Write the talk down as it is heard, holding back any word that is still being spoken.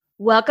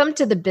Welcome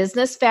to the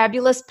Business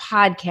Fabulous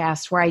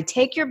podcast, where I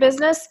take your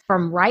business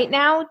from right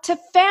now to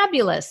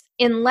fabulous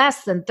in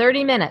less than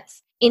 30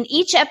 minutes. In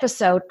each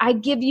episode, I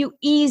give you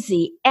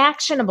easy,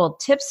 actionable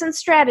tips and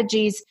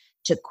strategies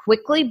to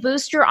quickly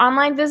boost your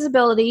online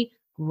visibility,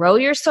 grow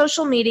your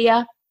social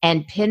media,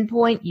 and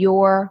pinpoint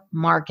your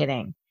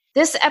marketing.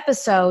 This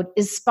episode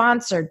is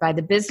sponsored by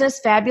the Business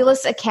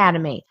Fabulous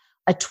Academy,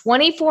 a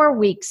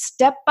 24-week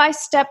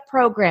step-by-step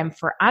program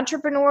for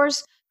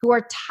entrepreneurs who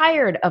are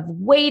tired of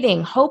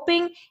waiting,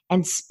 hoping,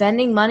 and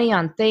spending money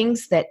on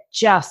things that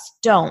just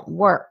don't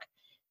work.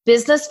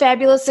 Business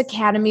Fabulous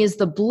Academy is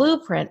the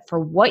blueprint for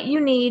what you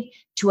need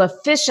to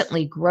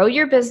efficiently grow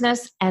your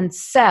business and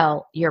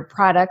sell your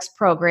products,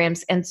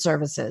 programs, and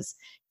services.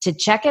 To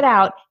check it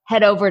out,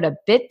 head over to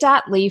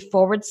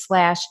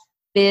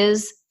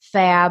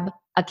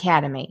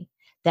bit.ly/BizFabAcademy.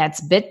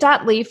 That's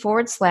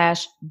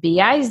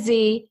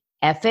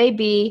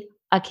bit.ly/BizFab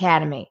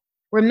Academy.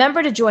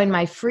 Remember to join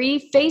my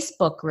free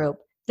Facebook group,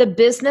 the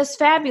Business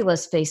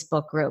Fabulous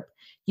Facebook group.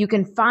 You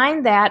can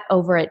find that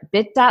over at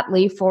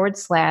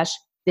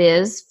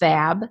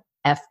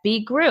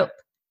bit.ly/BizFabFB group.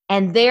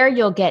 And there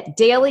you'll get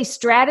daily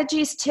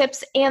strategies,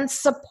 tips, and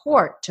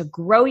support to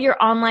grow your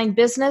online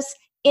business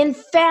in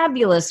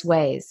fabulous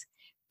ways.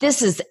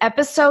 This is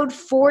episode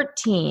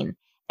 14,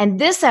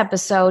 and this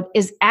episode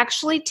is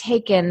actually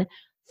taken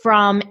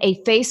from a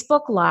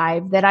Facebook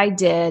Live that I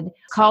did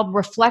called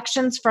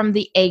Reflections from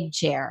the Egg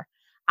Chair.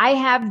 I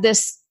have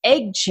this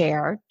egg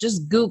chair.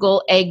 Just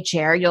Google egg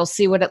chair. You'll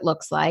see what it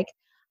looks like.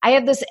 I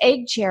have this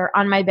egg chair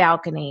on my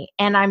balcony,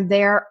 and I'm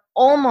there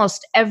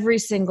almost every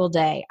single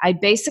day. I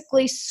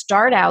basically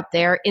start out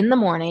there in the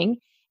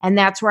morning, and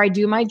that's where I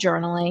do my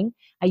journaling.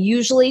 I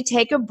usually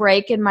take a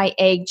break in my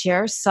egg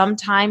chair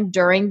sometime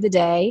during the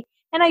day,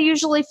 and I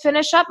usually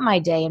finish up my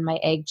day in my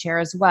egg chair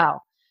as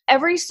well.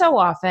 Every so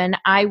often,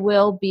 I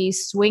will be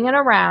swinging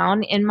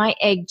around in my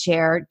egg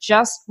chair,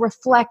 just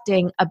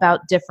reflecting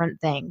about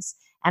different things.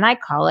 And I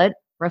call it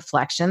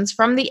Reflections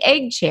from the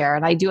Egg Chair.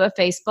 And I do a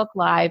Facebook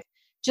Live,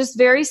 just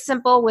very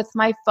simple with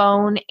my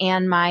phone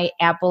and my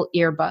Apple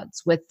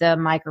earbuds with the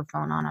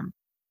microphone on them.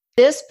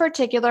 This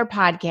particular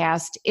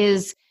podcast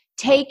is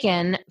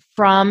taken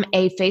from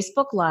a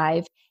Facebook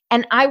Live,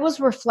 and I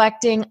was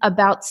reflecting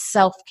about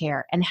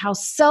self-care and how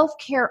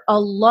self-care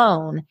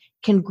alone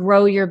can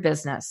grow your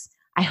business.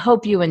 I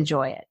hope you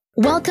enjoy it.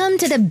 Welcome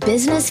to the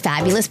Business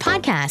Fabulous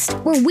podcast,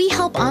 where we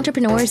help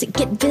entrepreneurs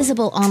get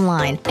visible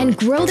online and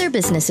grow their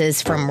businesses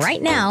from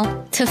right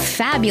now to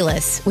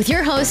fabulous with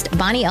your host,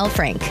 Bonnie L.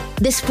 Frank.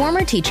 This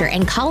former teacher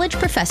and college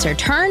professor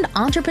turned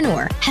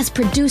entrepreneur has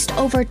produced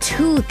over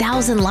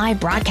 2,000 live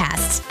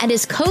broadcasts and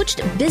has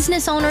coached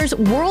business owners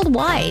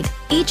worldwide.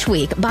 Each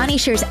week, Bonnie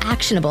shares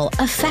actionable,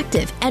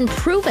 effective, and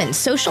proven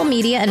social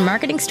media and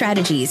marketing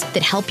strategies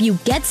that help you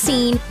get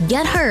seen,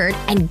 get heard,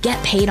 and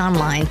get paid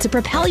online to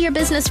propel your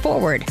business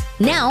forward.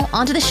 Now,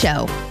 onto the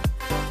show.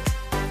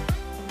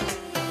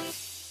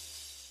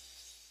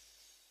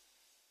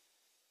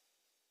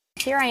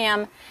 Here I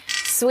am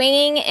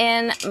swinging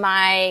in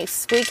my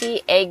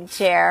squeaky egg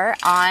chair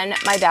on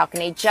my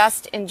balcony,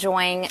 just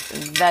enjoying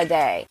the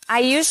day. I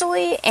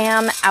usually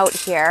am out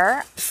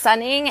here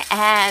sunning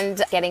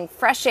and getting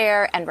fresh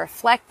air and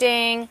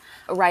reflecting,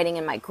 writing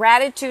in my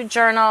gratitude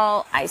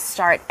journal. I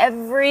start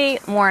every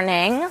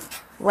morning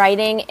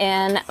writing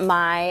in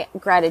my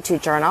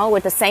gratitude journal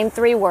with the same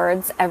 3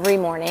 words every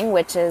morning,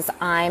 which is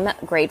I'm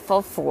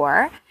grateful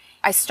for.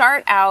 I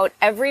start out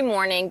every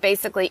morning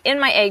basically in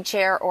my egg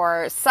chair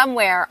or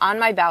somewhere on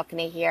my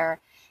balcony here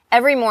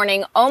every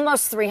morning,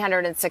 almost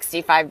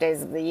 365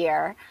 days of the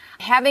year,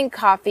 having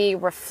coffee,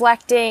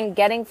 reflecting,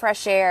 getting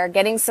fresh air,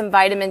 getting some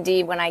vitamin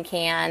D when I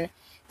can,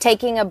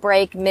 taking a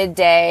break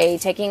midday,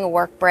 taking a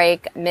work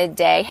break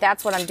midday.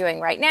 That's what I'm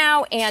doing right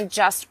now, and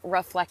just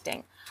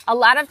reflecting. A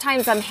lot of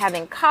times I'm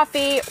having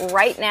coffee.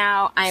 Right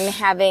now I'm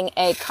having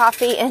a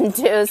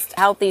coffee-induced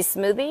healthy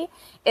smoothie.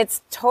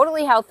 It's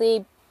totally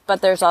healthy, but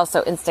there's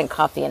also instant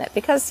coffee in it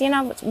because,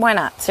 why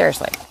not?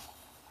 Seriously.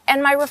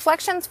 And my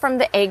reflections from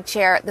the egg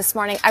chair this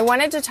morning, I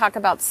wanted to talk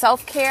about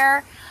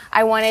self-care.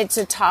 I wanted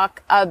to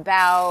talk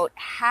about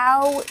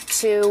how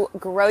to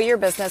grow your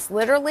business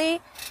literally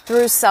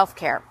through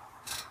self-care.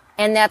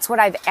 And that's what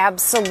I've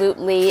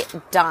absolutely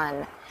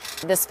done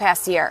this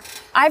past year.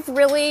 I've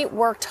really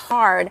worked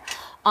hard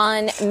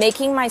on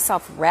making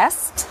myself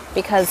rest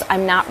because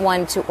I'm not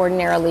one to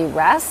ordinarily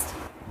rest.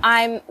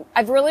 I've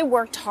really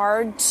worked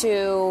hard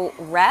to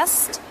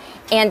rest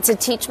and to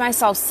teach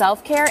myself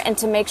self-care and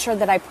to make sure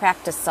that I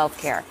practice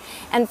self-care.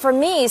 And for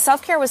me,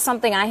 self-care was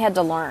something I had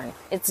to learn.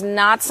 It's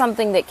not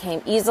something that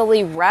came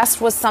easily. Rest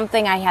was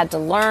something I had to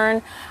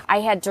learn.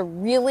 I had to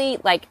really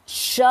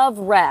shove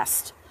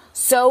rest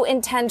so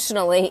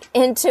intentionally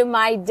into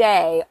my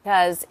day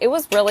because it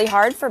was really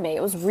hard for me.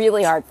 It was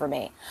really hard for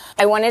me.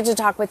 I wanted to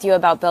talk with you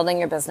about building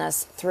your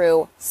business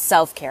through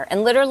self-care.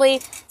 And literally,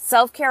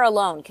 self-care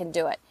alone can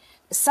do it.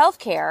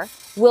 Self-care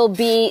will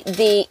be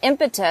the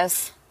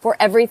impetus for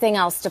everything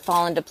else to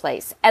fall into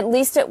place. At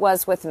least it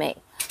was with me.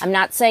 I'm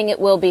not saying it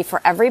will be for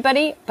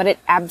everybody, but it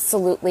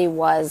absolutely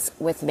was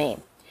with me.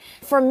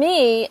 For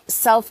me,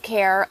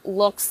 self-care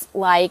looks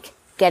like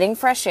getting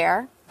fresh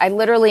air. I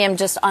literally am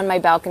just on my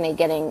balcony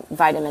getting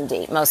vitamin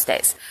D most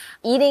days.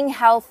 Eating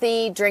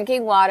healthy,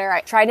 drinking water.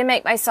 I try to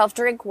make myself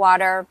drink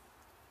water.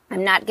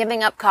 I'm not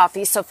giving up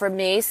coffee. So for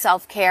me,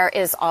 self-care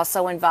is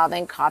also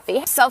involving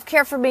coffee.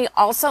 Self-care for me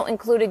also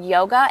included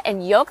yoga,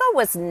 and yoga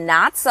was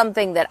not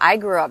something that I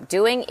grew up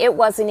doing. It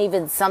wasn't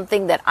even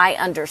something that I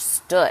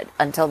understood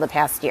until the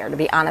past year, to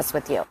be honest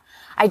with you.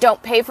 I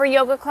don't pay for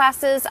yoga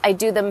classes. I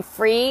do them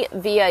free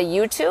via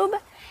YouTube.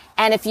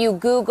 And if you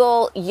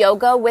Google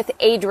Yoga with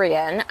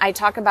Adriene, I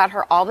talk about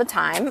her all the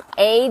time.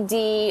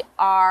 Adriene,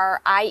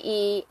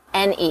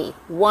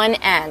 one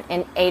N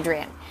in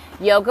Adriene.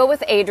 Yoga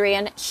with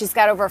Adriene. She's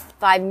got over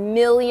 5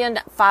 million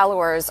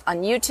followers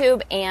on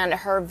YouTube, and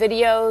her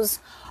videos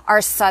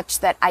are such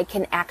that I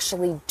can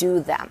actually do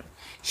them.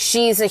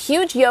 She's a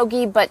huge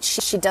yogi, but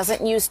she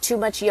doesn't use too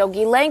much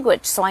yogi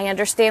language, so I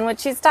understand what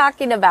she's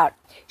talking about.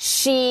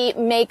 She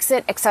makes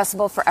it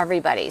accessible for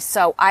everybody,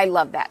 so I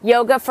love that.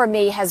 Yoga for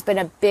me has been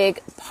a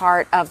big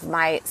part of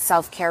my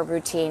self-care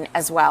routine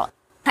as well.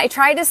 I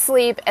try to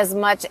sleep as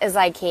much as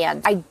I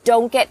can. I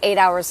don't get 8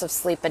 hours of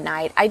sleep a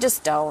night. I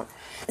just don't.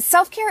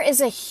 Self-care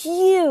is a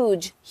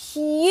huge,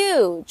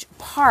 huge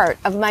part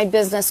of my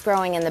business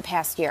growing in the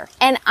past year.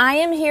 And I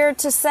am here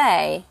to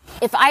say,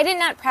 if I did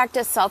not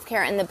practice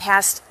self-care in the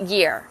past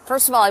year,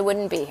 first of all, I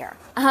wouldn't be here.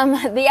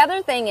 The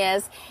other thing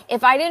is,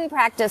 if I didn't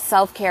practice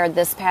self-care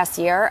this past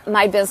year,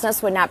 my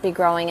business would not be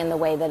growing in the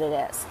way that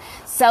it is.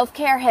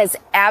 Self-care has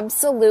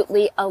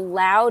absolutely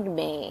allowed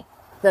me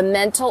the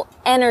mental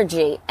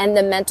energy and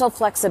the mental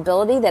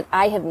flexibility that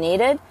I have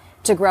needed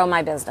to grow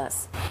my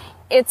business.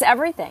 It's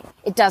everything.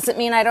 It doesn't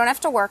mean I don't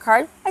have to work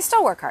hard. I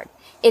still work hard.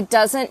 It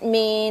doesn't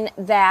mean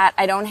that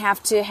I don't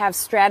have to have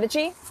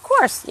strategy. Of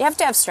course, you have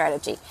to have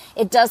strategy.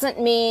 It doesn't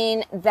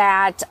mean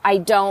that I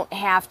don't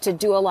have to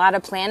do a lot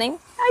of planning.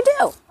 I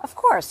do. Of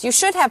course. You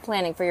should have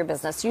planning for your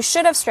business. You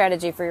should have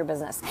strategy for your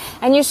business.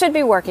 And you should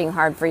be working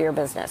hard for your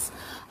business.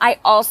 I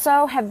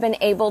also have been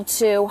able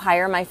to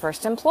hire my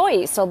first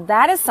employee. So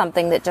that is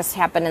something that just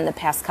happened in the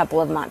past couple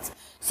of months.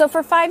 So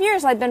for 5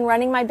 years, I've been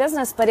running my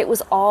business, but it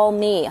was all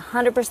me,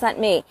 100%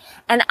 me.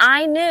 And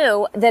I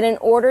knew that in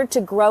order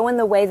to grow in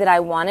the way that I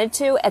wanted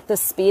to, at the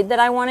speed that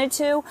I wanted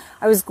to,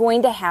 I was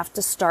going to have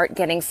to start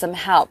getting some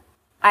help.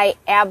 I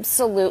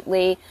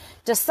absolutely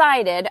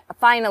decided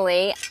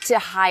finally to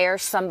hire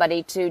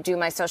somebody to do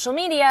my social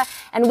media,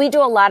 and we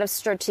do a lot of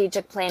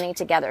strategic planning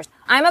together.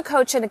 I'm a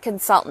coach and a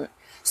consultant.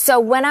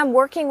 So when I'm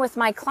working with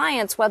my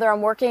clients, whether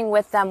I'm working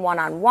with them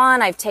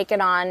one-on-one, I've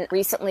taken on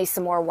recently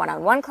some more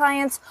one-on-one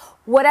clients,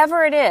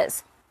 whatever it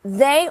is,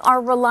 they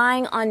are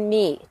relying on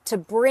me to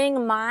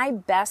bring my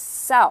best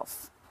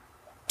self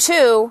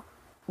to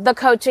the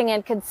coaching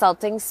and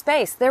consulting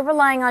space. They're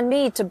relying on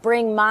me to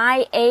bring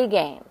my A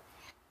game.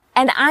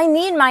 And I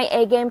need my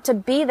A game to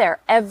be there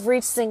every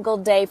single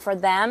day for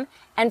them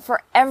and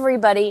for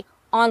everybody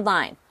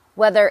online,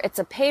 whether it's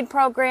a paid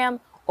program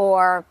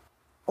or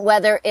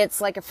whether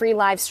it's like a free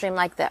live stream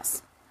like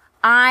this.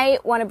 I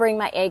want to bring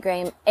my A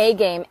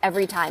game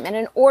every time. And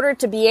in order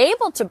to be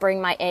able to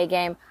bring my A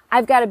game,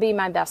 I've got to be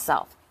my best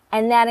self.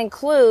 And that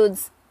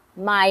includes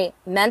my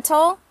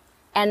mental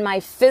and my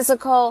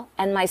physical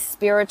and my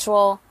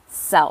spiritual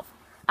self.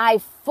 I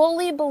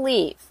fully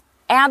believe,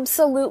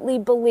 absolutely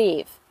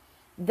believe,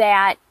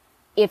 that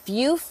if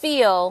you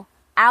feel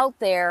out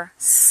there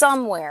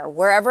somewhere,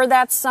 wherever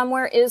that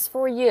somewhere is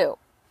for you,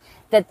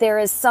 that there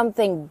is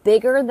something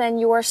bigger than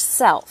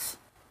yourself,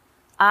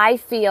 I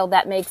feel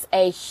that makes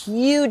a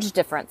huge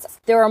difference.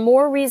 There are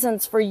more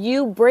reasons for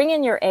you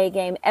bringing your A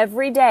game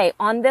every day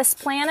on this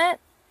planet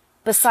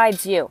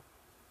besides you.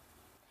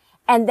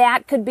 And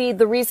that could be,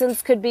 the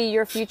reasons could be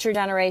your future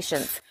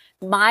generations.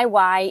 My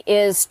why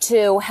is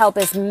to help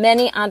as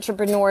many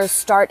entrepreneurs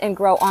start and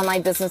grow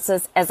online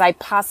businesses as I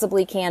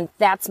possibly can.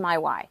 That's my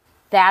why.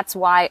 That's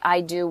why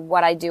I do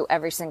what I do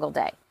every single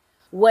day.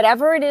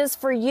 Whatever it is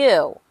for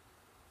you,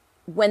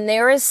 when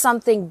there is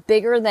something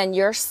bigger than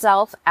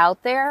yourself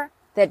out there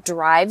that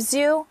drives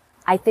you,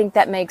 I think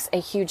that makes a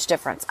huge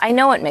difference. I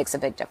know it makes a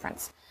big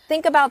difference.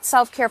 Think about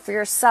self-care for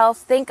yourself.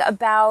 Think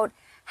about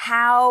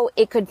how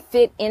it could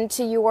fit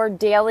into your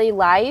daily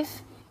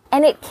life.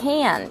 And it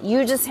can.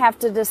 You just have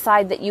to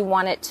decide that you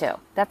want it to.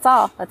 That's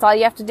all. That's all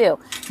you have to do.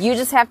 You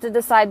just have to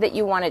decide that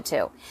you want it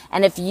to.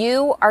 And if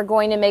you are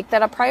going to make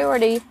that a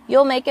priority,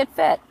 you'll make it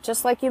fit,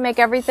 just like you make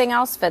everything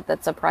else fit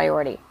that's a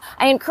priority.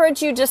 I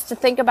encourage you just to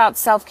think about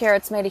self-care.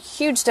 It's made a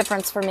huge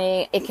difference for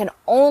me. It can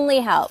only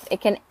help. It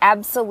can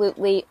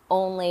absolutely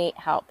only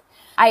help.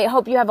 I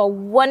hope you have a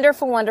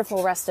wonderful,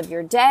 wonderful rest of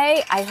your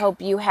day. I hope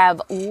you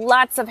have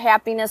lots of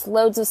happiness,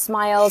 loads of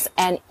smiles,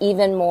 and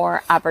even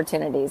more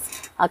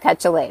opportunities. I'll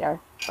catch you later.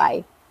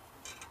 Bye.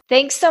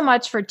 Thanks so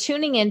much for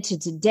tuning in to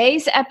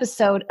today's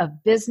episode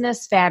of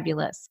Business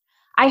Fabulous.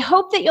 I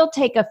hope that you'll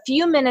take a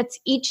few minutes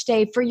each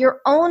day for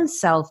your own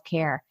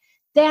self-care.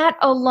 That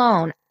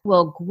alone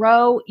will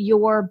grow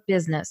your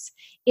business.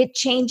 It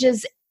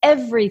changes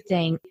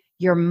everything.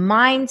 Your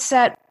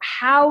mindset,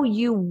 how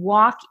you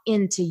walk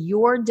into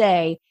your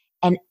day,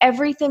 and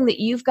everything that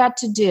you've got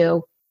to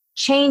do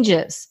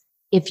changes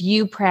if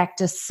you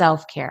practice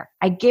self-care.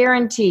 I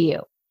guarantee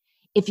you.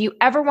 If you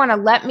ever want to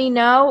let me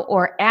know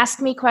or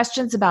ask me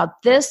questions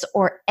about this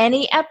or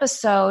any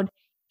episode,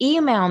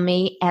 email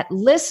me at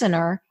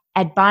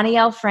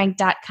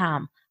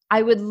listener@bonnielfrank.com.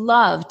 I would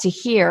love to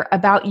hear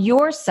about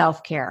your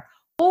self-care,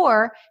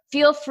 or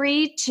feel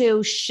free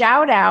to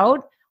shout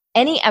out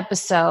any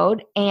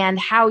episode and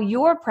how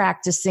you're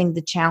practicing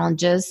the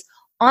challenges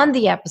on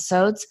the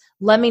episodes.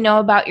 Let me know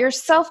about your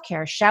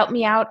self-care. Shout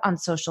me out on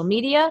social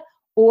media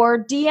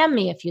or DM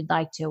me if you'd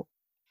like to.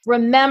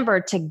 Remember,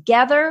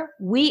 together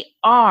we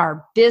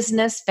are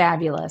Business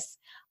Fabulous.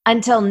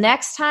 Until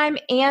next time,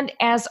 and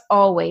as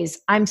always,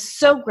 I'm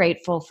so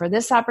grateful for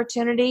this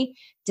opportunity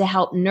to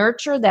help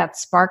nurture that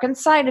spark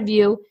inside of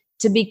you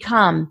to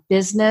become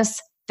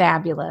Business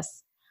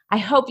Fabulous. I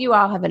hope you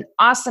all have an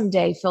awesome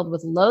day filled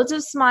with loads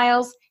of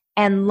smiles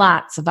and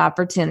lots of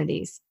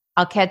opportunities.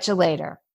 I'll catch you later.